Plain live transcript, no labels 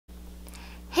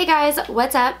Hey guys,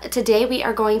 what's up? Today we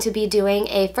are going to be doing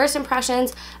a first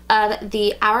impressions of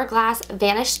the Hourglass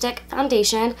Vanish Stick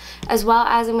Foundation, as well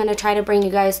as I'm going to try to bring you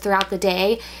guys throughout the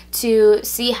day to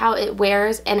see how it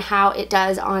wears and how it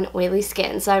does on oily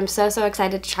skin. So I'm so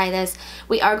excited to try this.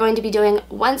 We are going to be doing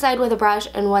one side with a brush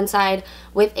and one side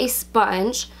with a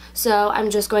sponge. So I'm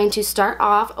just going to start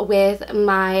off with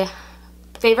my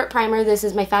favorite primer. This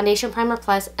is my Foundation Primer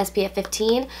Plus SPF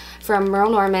 15 from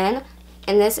Merle Norman.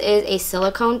 And this is a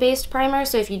silicone-based primer,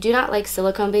 so if you do not like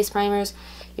silicone-based primers,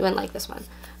 you wouldn't like this one.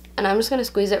 And I'm just going to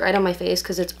squeeze it right on my face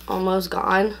because it's almost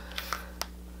gone.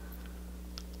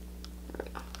 There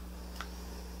we go.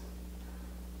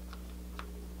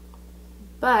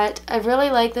 But I really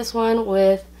like this one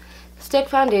with stick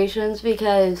foundations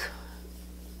because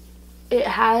it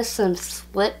has some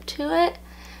slip to it,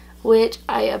 which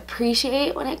I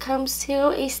appreciate when it comes to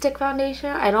a stick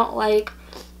foundation. I don't like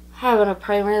having a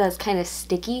primer that's kind of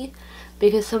sticky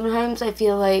because sometimes I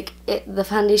feel like the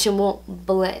foundation won't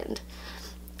blend.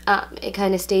 It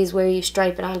kind of stays where you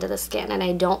stripe it onto the skin, and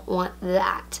I don't want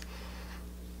that.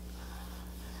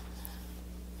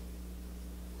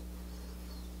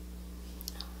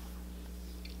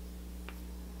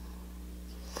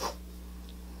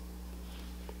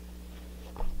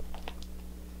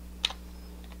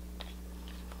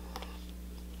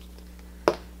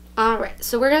 Alright,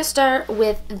 so we're going to start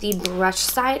with the brush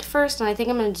side first, and I think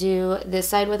I'm going to do this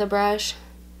side with a brush.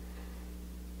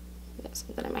 Got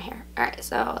something in my hair. Alright,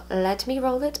 so let me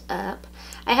roll it up.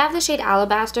 I have the shade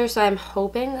Alabaster, so I'm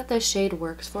hoping that this shade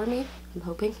works for me. I'm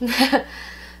hoping.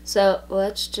 So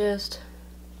let's just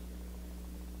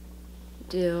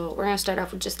we're going to start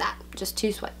off with just that. Just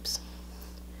 2 swipes.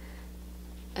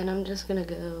 And I'm just going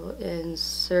to go in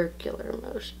circular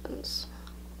motions.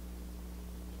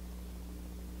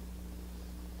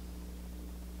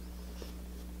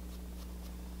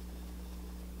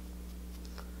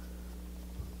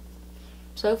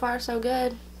 So far, so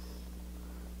good.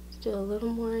 Let's do a little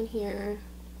more in here.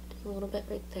 Do a little bit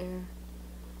right there.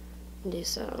 And do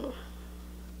some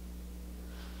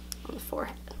on the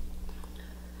forehead.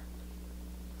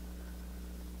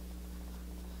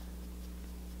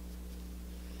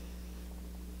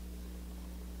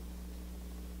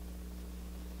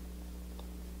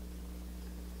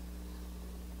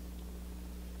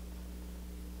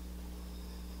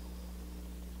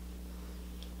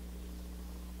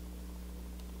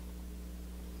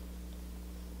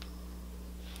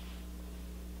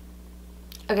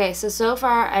 Okay, so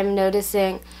far I'm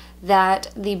noticing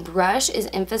that the brush is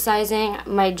emphasizing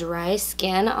my dry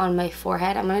skin on my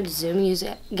forehead. I'm going to zoom you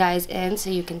guys in so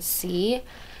you can see.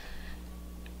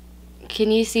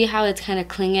 Can you see how it's kind of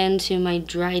clinging to my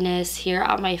dryness here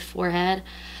on my forehead?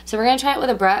 So we're going to try it with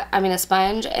a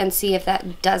sponge and see if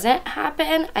that doesn't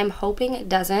happen. I'm hoping it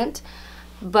doesn't,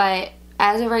 but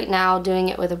as of right now, doing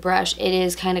it with a brush, it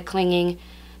is kind of clinging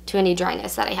to any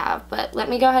dryness that I have. But let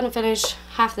me go ahead and finish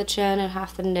half the chin and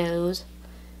half the nose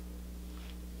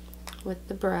with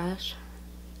the brush.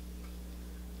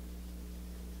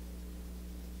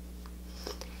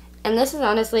 And this is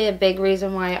honestly a big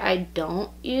reason why I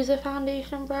don't use a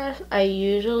foundation brush. I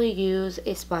usually use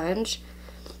a sponge.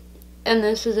 And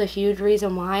this is a huge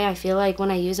reason why. I feel like when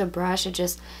I use a brush, it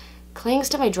just clings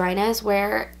to my dryness,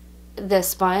 where the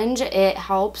sponge, it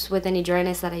helps with any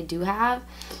dryness that I do have.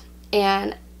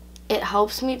 And it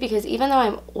helps me because even though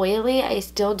I'm oily, I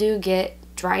still do get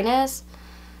dryness.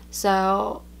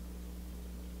 So,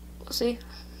 we'll see.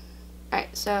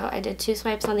 Alright, so I did 2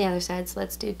 swipes on the other side, so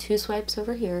let's do 2 swipes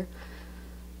over here.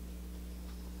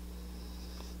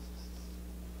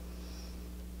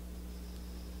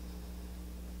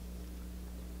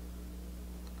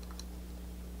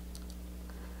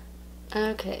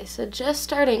 Okay, so just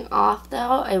starting off though,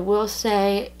 I will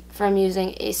say from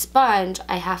using a sponge,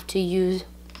 I have to use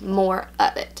more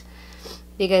of it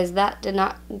because that did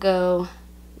not go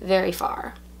very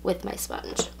far with my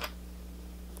sponge.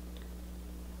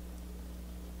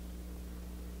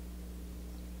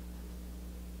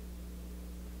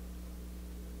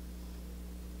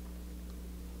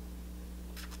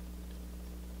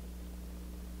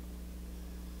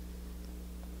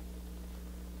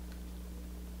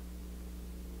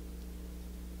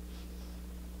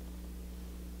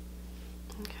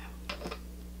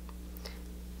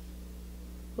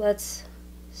 Let's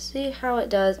see how it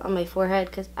does on my forehead,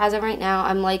 because as of right now,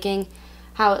 I'm liking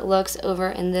how it looks over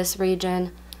in this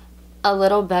region a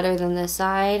little better than this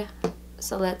side.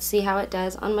 So let's see how it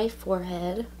does on my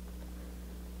forehead.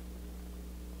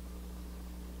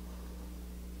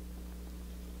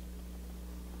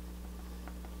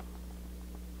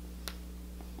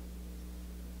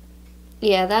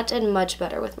 Yeah, that did much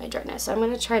better with my dryness. So I'm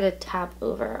going to try to tap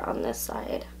over on this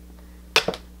side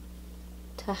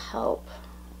to help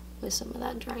with some of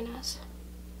that dryness.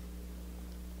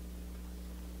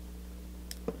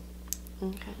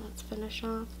 Okay, let's finish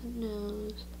off the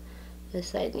nose. This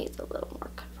side needs a little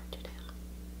more cover today.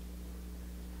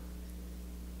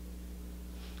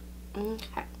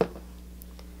 Okay.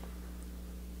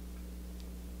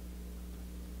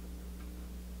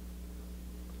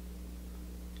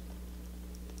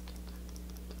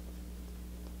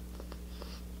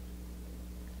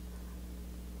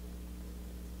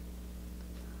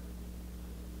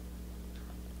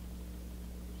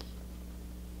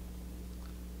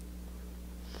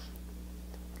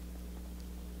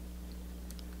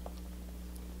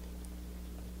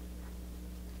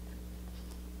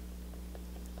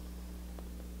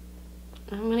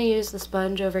 I'm going to use the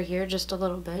sponge over here just a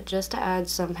little bit just to add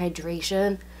some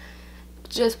hydration,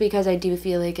 just because I do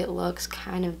feel like it looks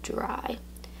kind of dry.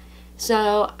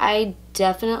 So I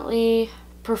definitely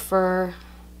prefer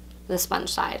the sponge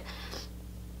side.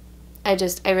 I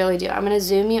really do. I'm going to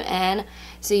zoom you in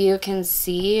so you can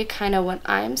see kind of what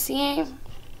I'm seeing.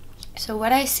 So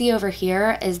what I see over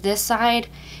here is this side,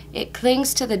 it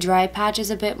clings to the dry patches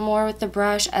a bit more with the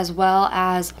brush, as well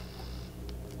as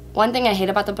one thing I hate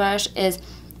about the brush is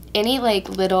any like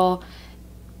little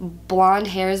blonde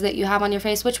hairs that you have on your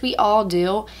face, which we all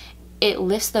do, it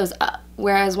lifts those up.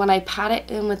 Whereas when I pat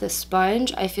it in with a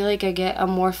sponge, I feel like I get a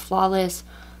more flawless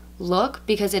look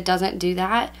because it doesn't do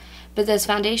that. But this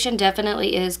foundation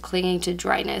definitely is clinging to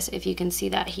dryness. If you can see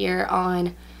that here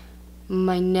on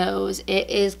my nose, it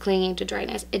is clinging to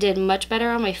dryness. It did much better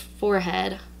on my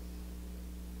forehead.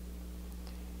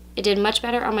 It did much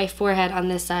better on my forehead on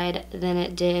this side than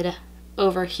it did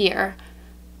over here.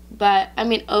 But, I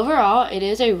mean, overall, it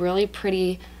is a really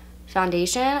pretty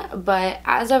foundation. But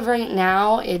as of right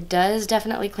now, it does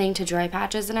definitely cling to dry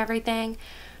patches and everything.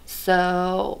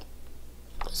 So,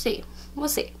 we'll see. We'll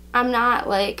see. I'm not,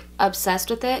 like, obsessed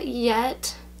with it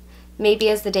yet. Maybe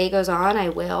as the day goes on, I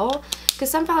will. Because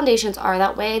some foundations are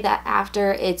that way, that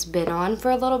after it's been on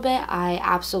for a little bit, I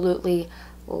absolutely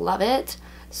love it.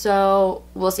 So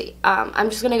we'll see. I'm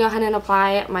just going to go ahead and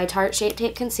apply my Tarte Shape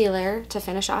Tape Concealer to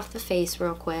finish off the face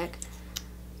real quick.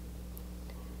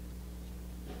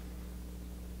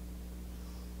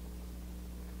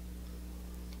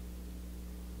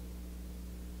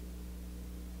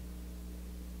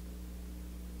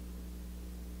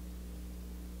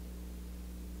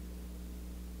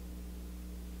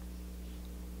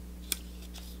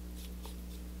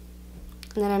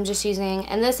 And then I'm just using,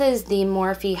 and this is the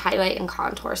Morphe Highlight and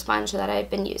Contour Sponge that I've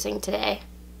been using today.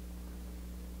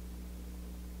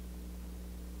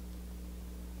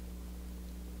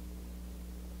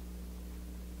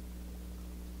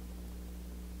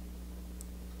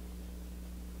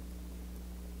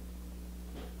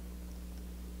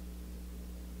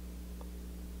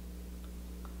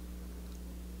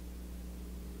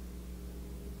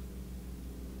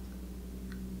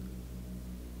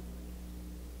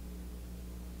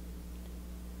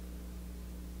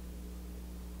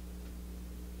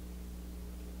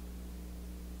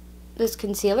 This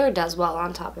concealer does well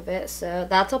on top of it, so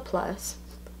that's a plus.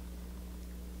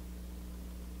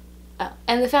 Oh,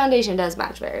 and the foundation does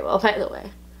match very well, by the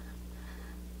way.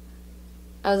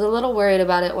 I was a little worried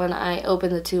about it when I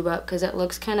opened the tube up because it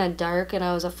looks kind of dark, and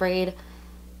I was afraid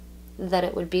that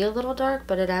it would be a little dark,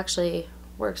 but it actually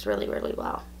works really, really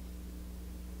well.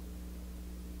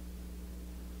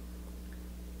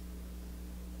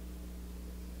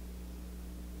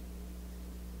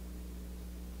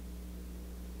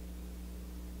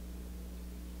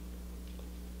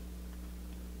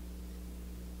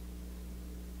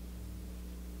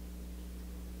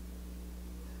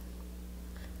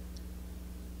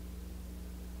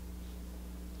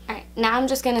 Now I'm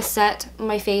just going to set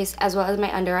my face as well as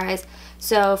my under eyes.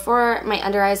 So for my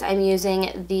under eyes, I'm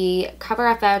using the Cover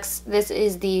FX. This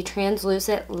is the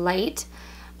Translucent Light.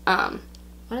 What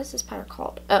is this powder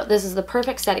called? Oh, this is the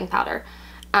Perfect Setting Powder.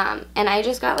 And I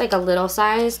just got like a little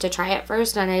size to try it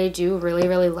first, and I do really,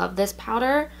 really love this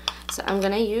powder. So I'm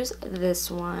going to use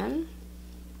this one.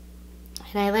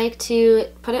 And I like to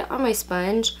put it on my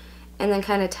sponge and then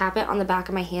kind of tap it on the back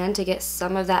of my hand to get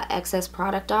some of that excess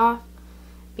product off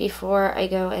before I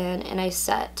go in and I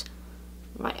set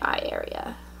my eye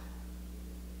area.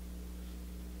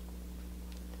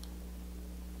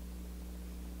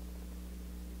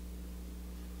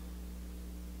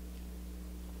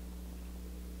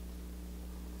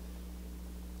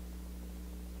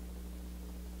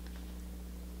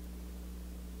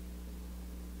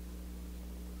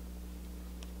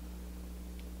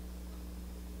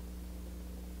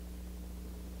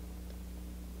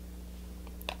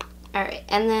 Alright,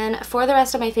 and then for the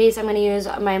rest of my face, I'm going to use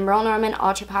my Merle Norman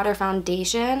Ultra Powder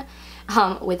Foundation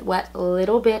with what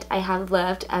little bit I have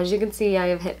left. As you can see, I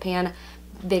have hit pan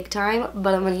big time,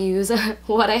 but I'm going to use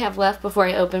what I have left before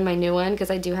I open my new one because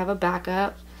I do have a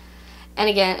backup. And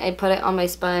again, I put it on my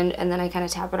sponge and then I kind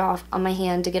of tap it off on my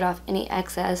hand to get off any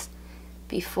excess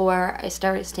before I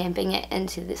start stamping it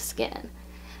into the skin.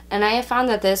 And I have found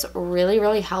that this really,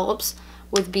 really helps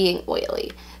with being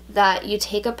oily. That you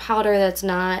take a powder that's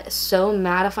not so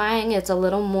mattifying, it's a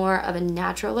little more of a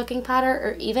natural looking powder,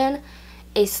 or even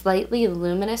a slightly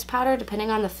luminous powder depending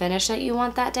on the finish that you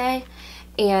want that day,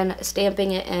 and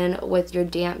stamping it in with your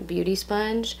damp beauty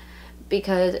sponge,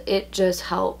 because it just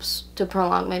helps to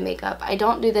prolong my makeup. I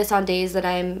don't do this on days that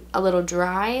I'm a little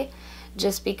dry,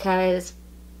 just because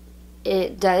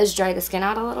it does dry the skin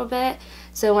out a little bit.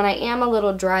 So when I am a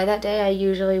little dry that day, I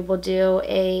usually will do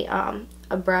a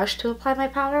brush to apply my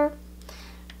powder.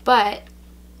 But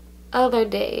other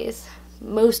days,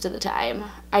 most of the time,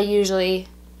 I usually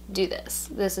do this.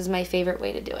 This is my favorite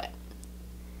way to do it.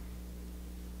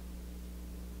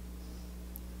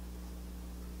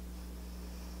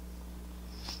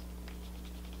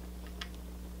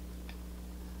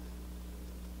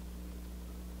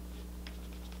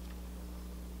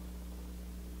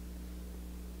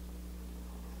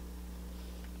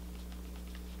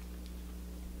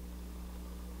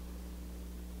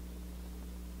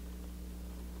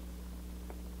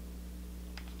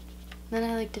 Then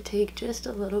I like to take just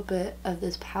a little bit of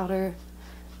this powder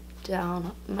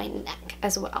down my neck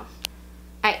as well.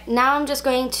 Alright, now I'm just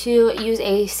going to use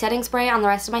a setting spray on the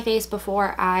rest of my face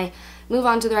before I move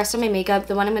on to the rest of my makeup.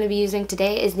 The one I'm going to be using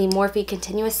today is the Morphe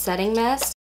Continuous Setting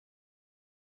Mist.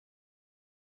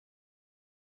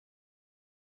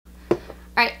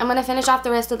 Alright, I'm going to finish off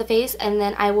the rest of the face and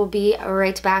then I will be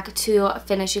right back to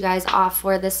finish you guys off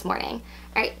for this morning.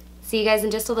 Alright, see you guys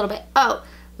in just a little bit. Oh,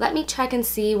 let me check and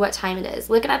see what time it is.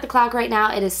 Looking at the clock right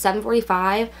now, it is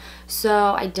 7:45,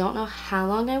 so I don't know how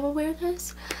long I will wear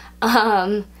this.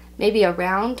 Maybe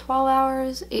around 12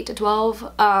 hours, 8 to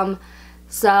 12.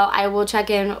 So I will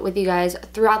check in with you guys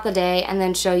throughout the day and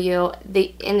then show you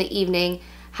in the evening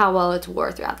how well it's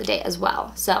wore throughout the day as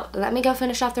well. So let me go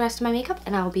finish off the rest of my makeup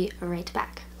and I will be right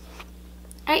back.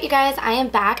 Alright you guys, I am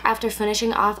back after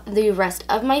finishing off the rest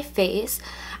of my face.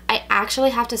 I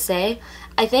actually have to say,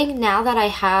 I think now that I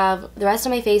have the rest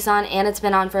of my face on, and it's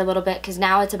been on for a little bit because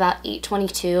now it's about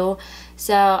 8:22,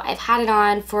 so I've had it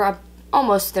on for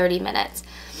almost 30 minutes.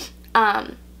 I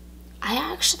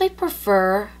actually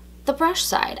prefer the brush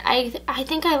side. I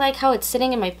think I like how it's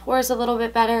sitting in my pores a little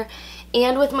bit better,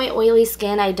 and with my oily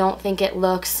skin I don't think it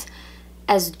looks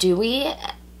as dewy,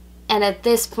 and at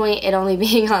this point it only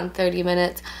being on 30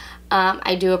 minutes,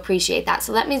 I do appreciate that.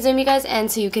 So let me zoom you guys in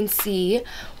so you can see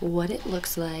what it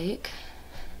looks like.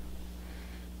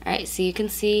 Alright, so you can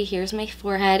see here's my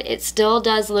forehead. It still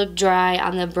does look dry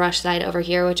on the brush side over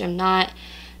here, which I'm not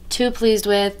too pleased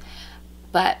with,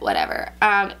 but whatever.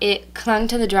 It clung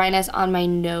to the dryness on my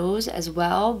nose as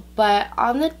well, but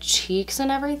on the cheeks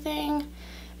and everything,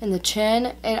 and the chin,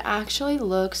 it actually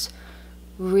looks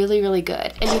really, really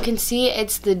good. And you can see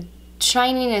it's the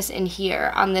shininess in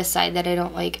here on this side that I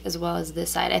don't like as well as this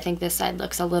side. I think this side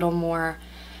looks a little more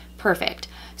perfect.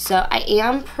 So I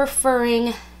am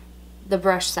preferring the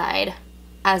brush side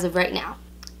as of right now.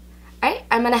 Alright,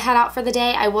 I'm gonna head out for the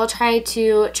day. I will try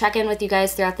to check in with you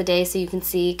guys throughout the day so you can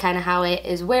see kind of how it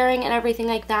is wearing and everything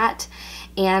like that,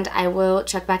 and I will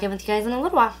check back in with you guys in a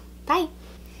little while. Bye!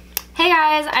 Hey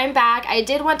guys, I'm back. I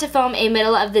did want to film a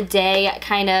middle of the day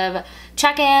kind of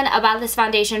check-in about this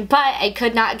foundation, but I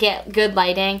could not get good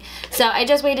lighting, so I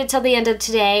just waited till the end of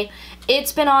today.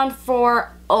 It's been on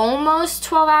for almost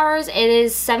 12 hours. It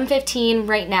is 7:15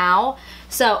 right now,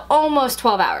 so almost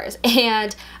 12 hours,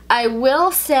 and I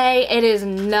will say it is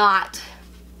not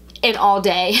an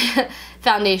all-day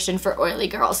foundation for oily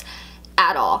girls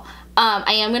at all.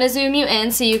 I am going to zoom you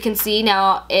in so you can see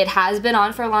now it has been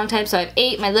on for a long time, so I've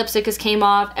ate, my lipstick has came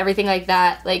off, everything like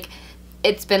that. Like,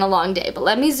 it's been a long day, but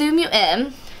let me zoom you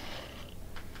in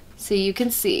so you can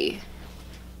see.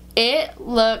 It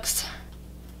looks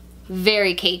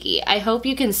very cakey. I hope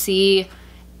you can see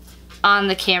on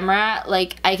the camera,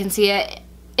 like I can see it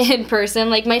in person.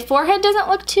 Like, my forehead doesn't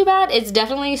look too bad. It's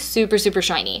definitely super, super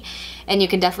shiny, and you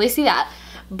can definitely see that.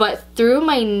 But through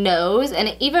my nose, and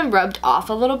it even rubbed off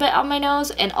a little bit on my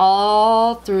nose, and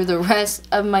all through the rest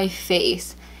of my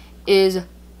face is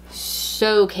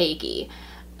so cakey.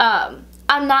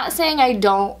 I'm not saying I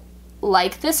don't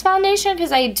like this foundation,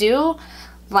 because I do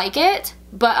like it,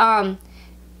 but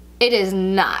it is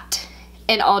not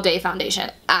an all-day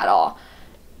foundation at all.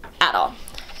 At all.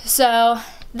 So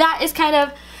that is kind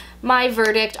of my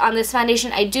verdict on this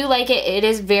foundation. I do like it. It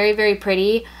is very, very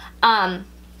pretty. I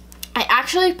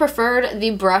actually preferred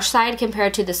the brush side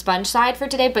compared to the sponge side for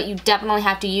today, but you definitely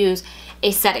have to use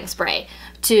a setting spray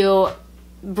to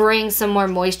bring some more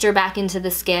moisture back into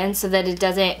the skin so that it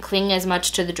doesn't cling as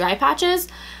much to the dry patches.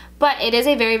 But it is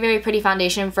a very, very pretty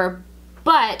foundation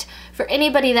but for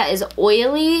anybody that is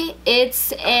oily,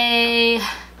 it's a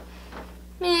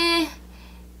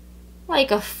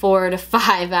like a 4 to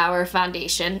 5 hour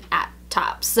foundation at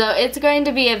tops. So it's going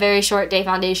to be a very short day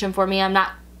foundation for me. I'm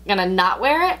not gonna not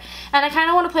wear it, and I kind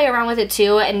of want to play around with it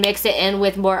too and mix it in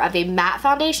with more of a matte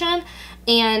foundation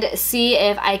and see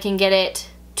if I can get it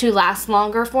to last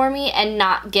longer for me and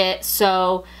not get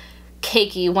so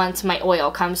cakey once my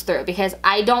oil comes through, because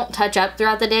I don't touch up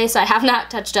throughout the day, so I have not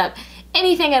touched up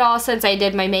anything at all since I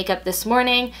did my makeup this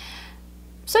morning.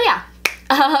 So yeah,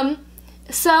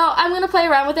 so I'm gonna play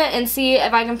around with it and see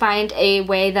if I can find a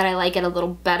way that I like it a little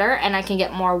better and I can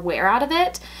get more wear out of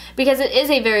it, because it is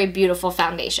a very beautiful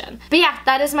foundation. But yeah,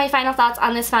 that is my final thoughts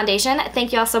on this foundation.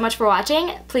 Thank you all so much for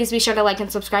watching. Please be sure to like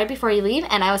and subscribe before you leave,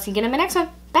 and I will see you in my next one.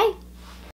 Bye!